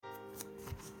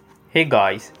Hey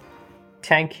guys,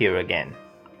 Tank here again.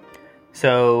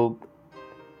 So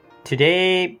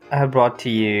today I have brought to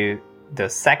you the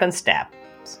second step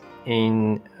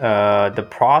in the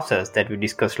process that we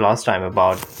discussed last time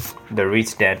about the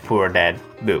Rich Dad Poor Dad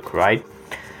book, right?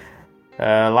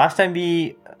 Last time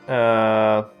we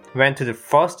went to the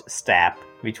first step,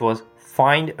 which was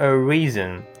find a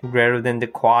reason greater than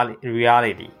the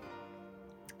reality,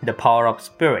 the power of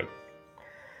spirit.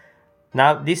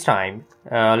 Now this time,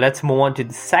 let's move on to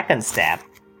the second step,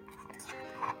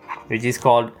 which is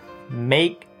called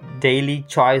make daily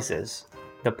choices,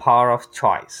 the power of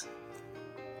choice.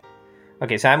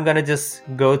 Okay, so I'm gonna just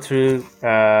go through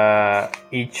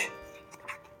each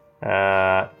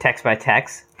text by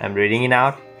text. I'm reading it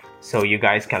out so you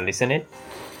guys can listen it.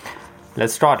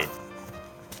 Let's start it.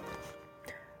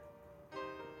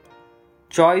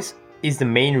 Choice is the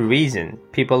main reason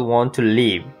people want to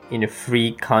live in a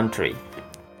free country.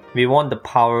 We want the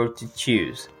power to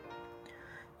choose.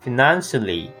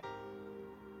 Financially,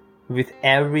 with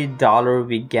every dollar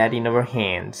we get in our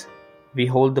hands, we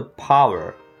hold the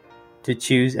power to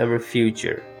choose our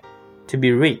future, to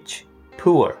be rich,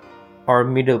 poor, or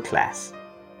middle class.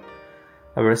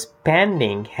 Our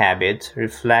spending habits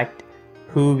reflect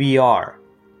who we are.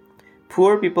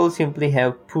 Poor people simply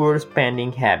have poor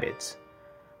spending habits.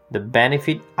 The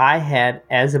benefit I had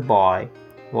as a boy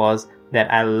was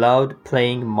that I loved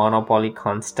playing Monopoly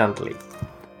constantly.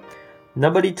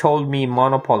 Nobody told me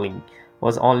Monopoly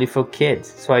was only for kids,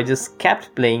 so I just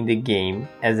kept playing the game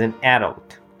as an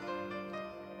adult.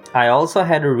 I also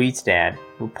had a rich dad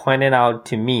who pointed out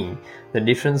to me the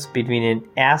difference between an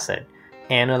asset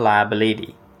and a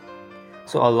liability.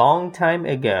 So a long time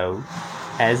ago,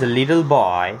 as a little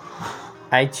boy,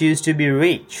 I chose to be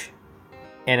rich,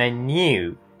 and I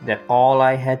knew that all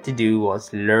I had to do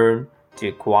was learn to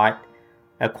acquire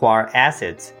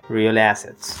assets, real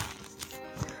assets.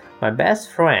 My best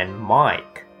friend,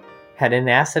 Mike, had an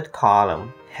asset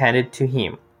column handed to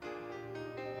him,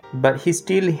 but he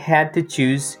still had to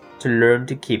choose to learn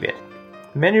to keep it.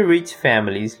 Many rich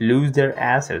families lose their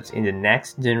assets in the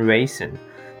next generation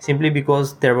simply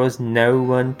because there was no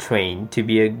one trained to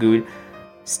be a good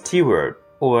steward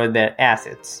over their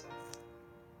assets.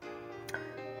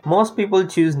 Most people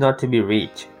choose not to be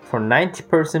rich. For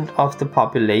 90% of the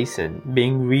population,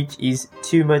 being rich is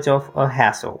too much of a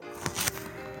hassle.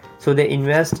 So they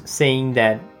invest saying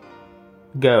that,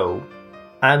 go,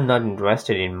 I'm not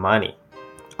interested in money.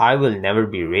 I will never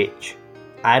be rich.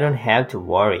 I don't have to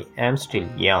worry. I'm still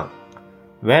young.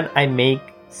 When I make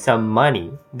some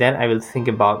money, then I will think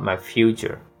about my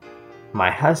future. My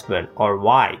husband or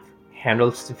wife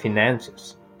handles the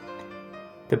finances.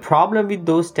 The problem with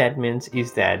those statements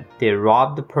is that they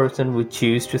rob the person who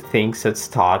chooses to think such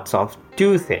thoughts of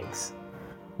two things.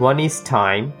 One is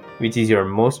time, which is your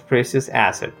most precious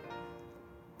asset.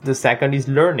 The second is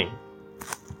learning.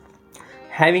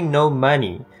 Having no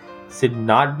money should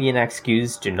not be an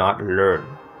excuse to not learn,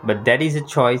 but that is a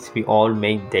choice we all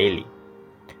make daily.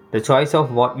 The choice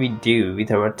of what we do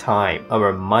with our time,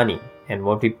 our money, and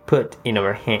what we put in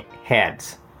our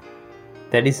heads.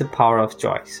 That is the power of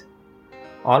choice.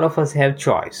 All of us have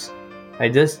choice. I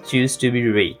just choose to be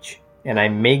rich, and I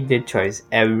make that choice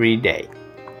every day.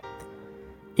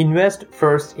 Invest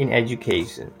first in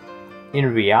education.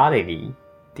 In reality,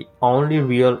 the only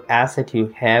real asset you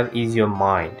have is your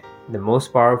mind, the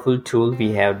most powerful tool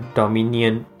we have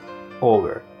dominion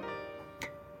over.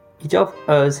 Each of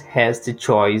us has the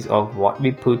choice of what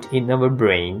we put in our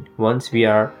brain once we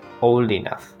are old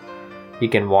enough. You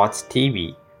can watch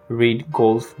TV, read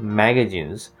golf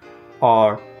magazines,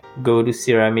 or go to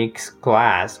ceramics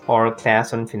class or a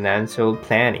class on financial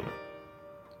planning.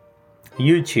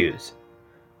 You choose.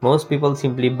 Most people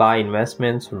simply buy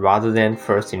investments rather than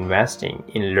first investing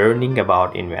in learning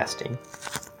about investing.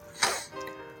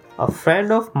 A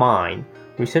friend of mine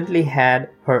recently had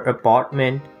her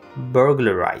apartment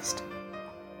burglarized.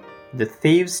 The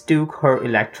thieves took her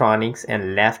electronics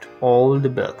and left all the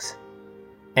books.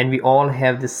 And we all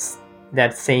have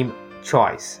that same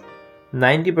choice.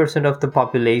 90% of the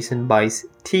population buys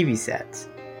TV sets,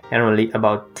 and only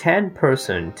about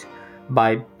 10%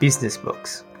 buy business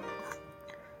books.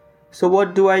 So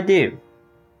what do? I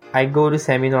go to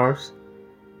seminars.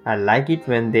 I like it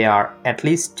when they are at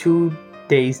least 2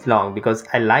 days long because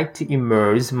I like to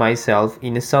immerse myself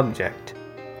in a subject.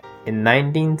 In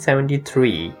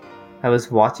 1973, I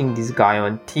was watching this guy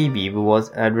on TV who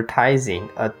was advertising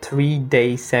a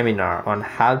 3-day seminar on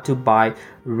how to buy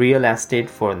real estate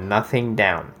for nothing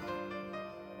down.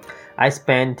 I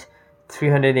spent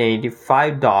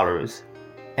 $385,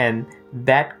 and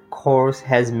that course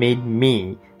has made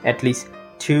me at least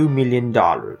 $2 million.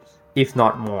 if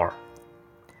not more.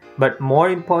 But more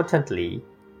importantly,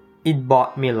 it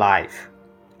bought me life.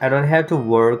 I don't have to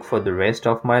work for the rest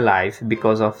of my life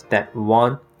because of that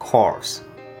one course.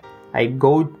 I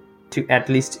go to at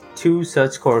least 2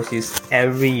 such courses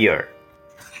every year.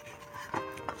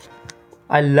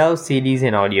 I love CDs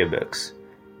and audiobooks.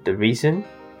 The reason?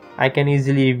 I can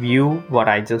easily review what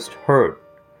I just heard.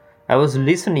 I was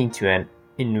listening to an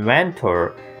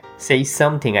inventor say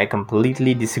something I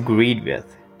completely disagreed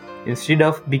with. Instead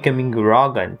of becoming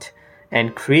arrogant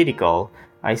and critical,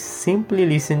 I simply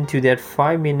listened to that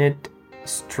 5-minute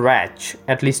stretch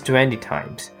at least 20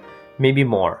 times, maybe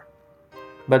more.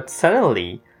 But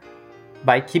suddenly,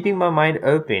 by keeping my mind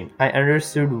open, I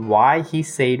understood why he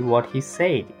said what he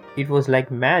said. It was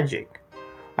like magic.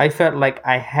 I felt like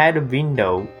I had a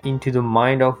window into the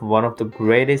mind of one of the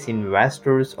greatest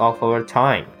investors of our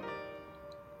time.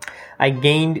 I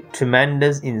gained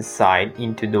tremendous insight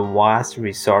into the vast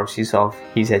resources of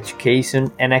his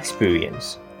education and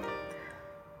experience.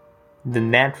 The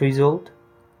net result?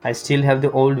 I still have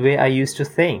the old way I used to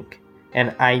think,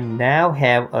 and I now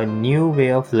have a new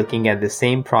way of looking at the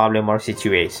same problem or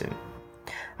situation.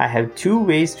 I have 2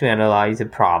 ways to analyze a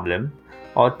problem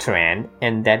or trend,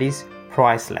 and that is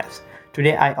priceless.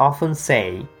 Today I often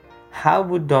say, how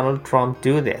would Donald Trump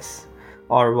do this?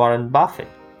 Or Warren Buffett?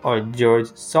 Or George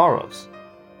Soros?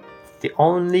 The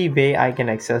only way I can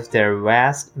access their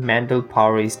vast mental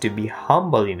power is to be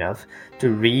humble enough to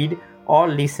read or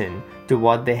listen to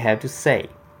what they have to say.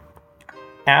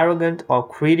 Arrogant or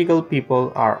critical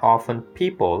people are often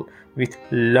people with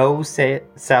low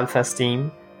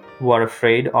self-esteem who are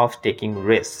afraid of taking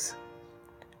risks.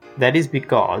 That is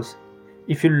because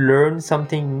if you learn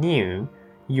something new,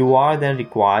 you are then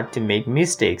required to make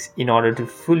mistakes in order to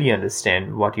fully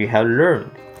understand what you have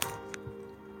learned.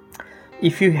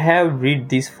 If you have read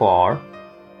this far,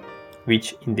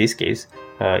 which in this case,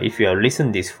 if you have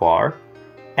listened this far,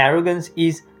 arrogance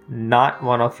is not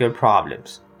one of your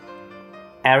problems.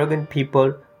 Arrogant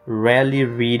people rarely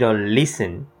read or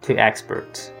listen to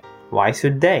experts. Why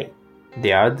should they?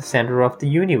 They are the center of the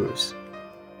universe.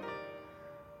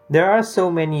 There are so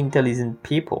many intelligent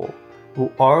people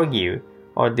who argue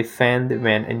or defend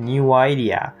when a new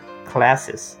idea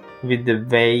clashes with the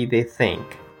way they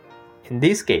think. In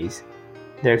this case,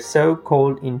 their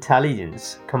so-called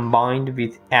intelligence combined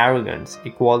with arrogance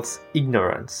equals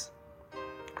ignorance.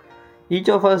 Each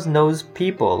of us knows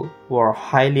people who are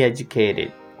highly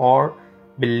educated or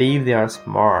believe they are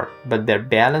smart, but their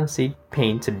balance sheet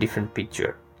paints a different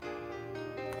picture.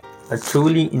 A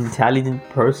truly intelligent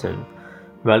person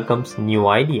welcomes new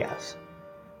ideas,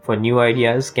 for new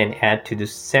ideas can add to the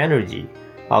synergy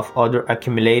of other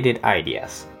accumulated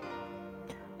ideas.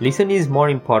 Listening is more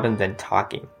important than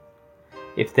talking.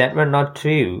 If that were not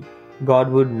true, God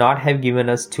would not have given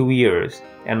us 2 ears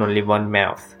and only 1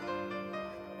 mouth.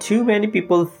 Too many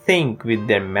people think with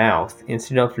their mouth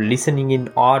instead of listening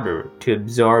in order to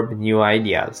absorb new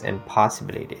ideas and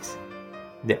possibilities.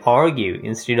 They argue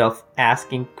instead of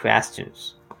asking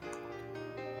questions.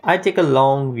 I take a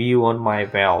long view on my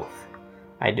wealth.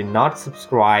 I do not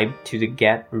subscribe to the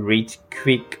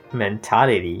get-rich-quick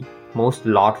mentality most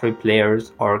lottery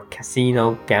players or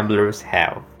casino gamblers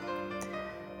have.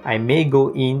 I may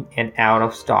go in and out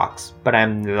of stocks, but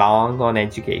I'm long on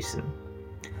education.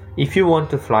 If you want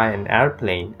to fly an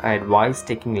airplane, I advise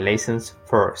taking lessons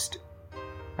first.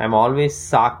 I'm always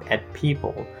shocked at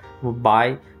people who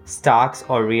buy stocks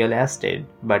or real estate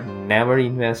but never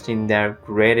invest in their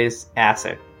greatest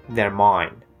asset, their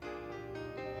mind.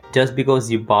 Just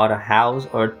because you bought a house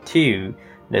or 2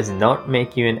 does not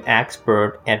make you an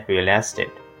expert at real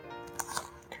estate.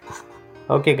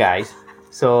 Okay guys,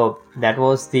 so that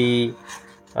was the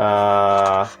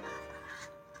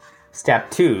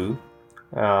step 2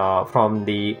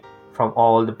 from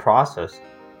all the process.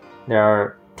 There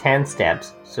are 10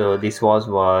 steps, so this was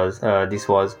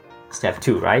step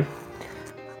 2, right?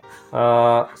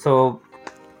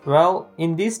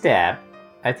 In this step,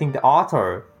 I think the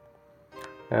author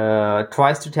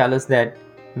tries to tell us that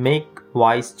make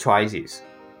wise choices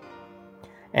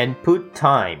and put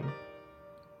time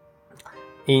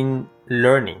in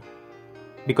learning,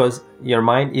 because your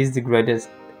mind is the greatest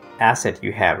asset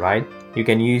you have, right? You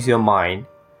can use your mind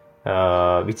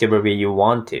whichever way you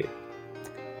want to.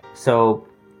 So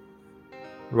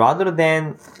rather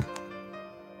than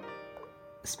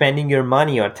spending your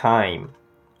money or time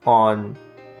on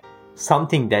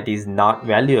something that is not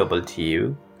valuable to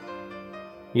you,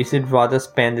 you should rather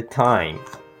spend the time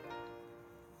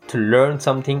to learn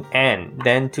something and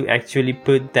then to actually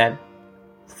put that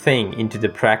thing into the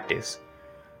practice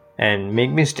and make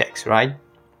mistakes, right?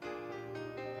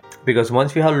 Because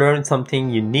once you have learned something,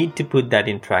 you need to put that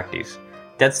in practice.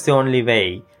 That's the only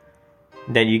way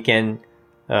that you can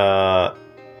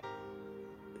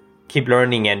keep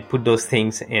learning and put those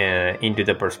things into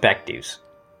the perspectives.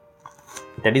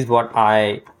 That is what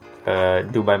I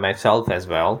do by myself as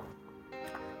well.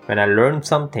 When I learn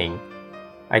something,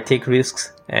 I take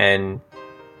risks and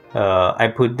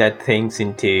I put that things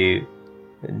into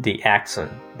the action,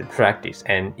 the practice.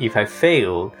 And if I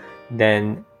fail,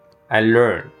 then I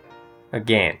learn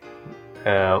again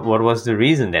what was the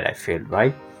reason that I failed,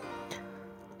 right?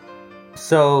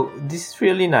 So this is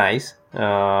really nice.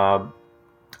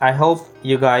 I hope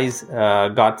you guys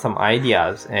got some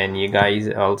ideas and you guys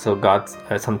also got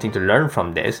something to learn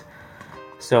from this.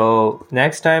 So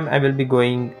next time I will be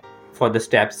going for the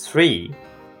step 3,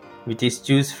 which is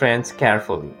choose friends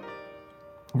carefully.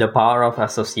 The power of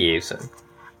association.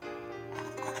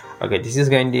 Okay, this is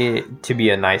going to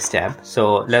be a nice step.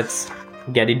 So let's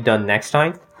get it done next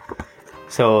time.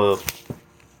 So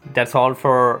that's all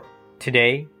for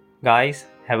today, guys.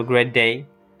 Have a great day.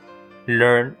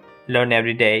 Learn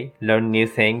every day. Learn new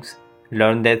things.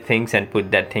 Learn that things and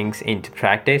put that things into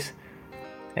practice.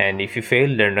 And if you fail,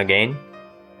 learn again.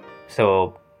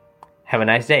 So have a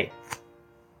nice day.